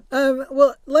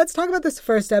 Well, let's talk about this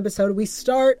first episode. We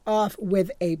start off with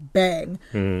a bang.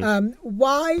 Mm-hmm.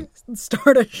 Why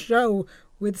start a show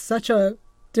with such a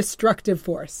destructive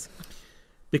force?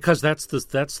 Because that's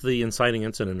the inciting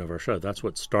incident of our show. That's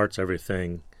what starts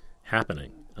everything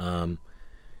happening.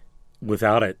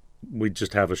 Without it, we'd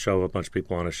just have a show of a bunch of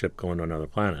people on a ship going to another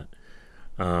planet.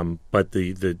 But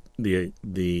the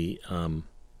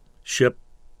ship,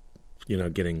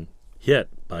 getting hit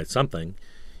by something,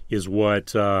 is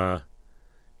what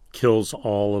kills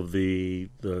all of the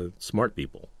smart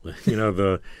people.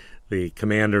 The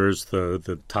commanders,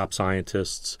 the top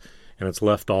scientists, and it's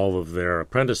left all of their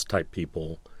apprentice type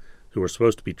people who were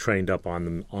supposed to be trained up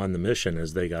on the mission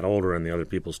as they got older and the other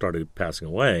people started passing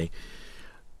away.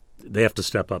 They have to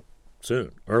step up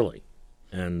soon, early,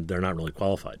 and they're not really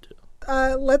qualified to.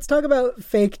 Let's talk about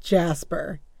fake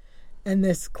Jasper and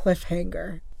this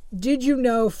cliffhanger. Did you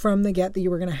know from the get that you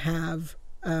were going to have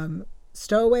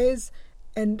stowaways?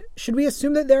 And should we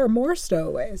assume that there are more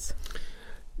stowaways?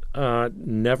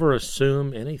 Never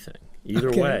assume anything.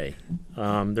 Either way.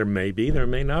 There may be, there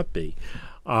may not be.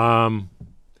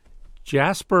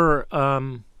 Jasper,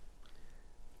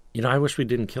 I wish we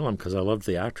didn't kill him because I loved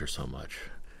the actor so much.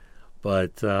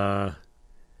 But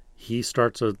he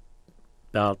starts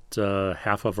about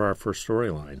half of our first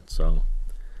storyline, so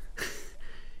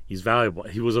he's valuable.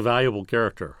 He was a valuable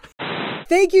character.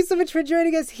 Thank you so much for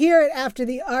joining us here at After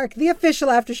the Arc, the official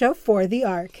after show for The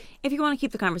Arc. If you want to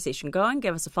keep the conversation going,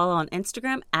 give us a follow on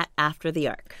Instagram at After the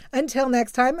Arc. Until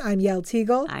next time, I'm Yael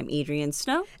Teagle. I'm Adrienne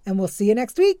Snow. And we'll see you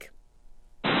next week.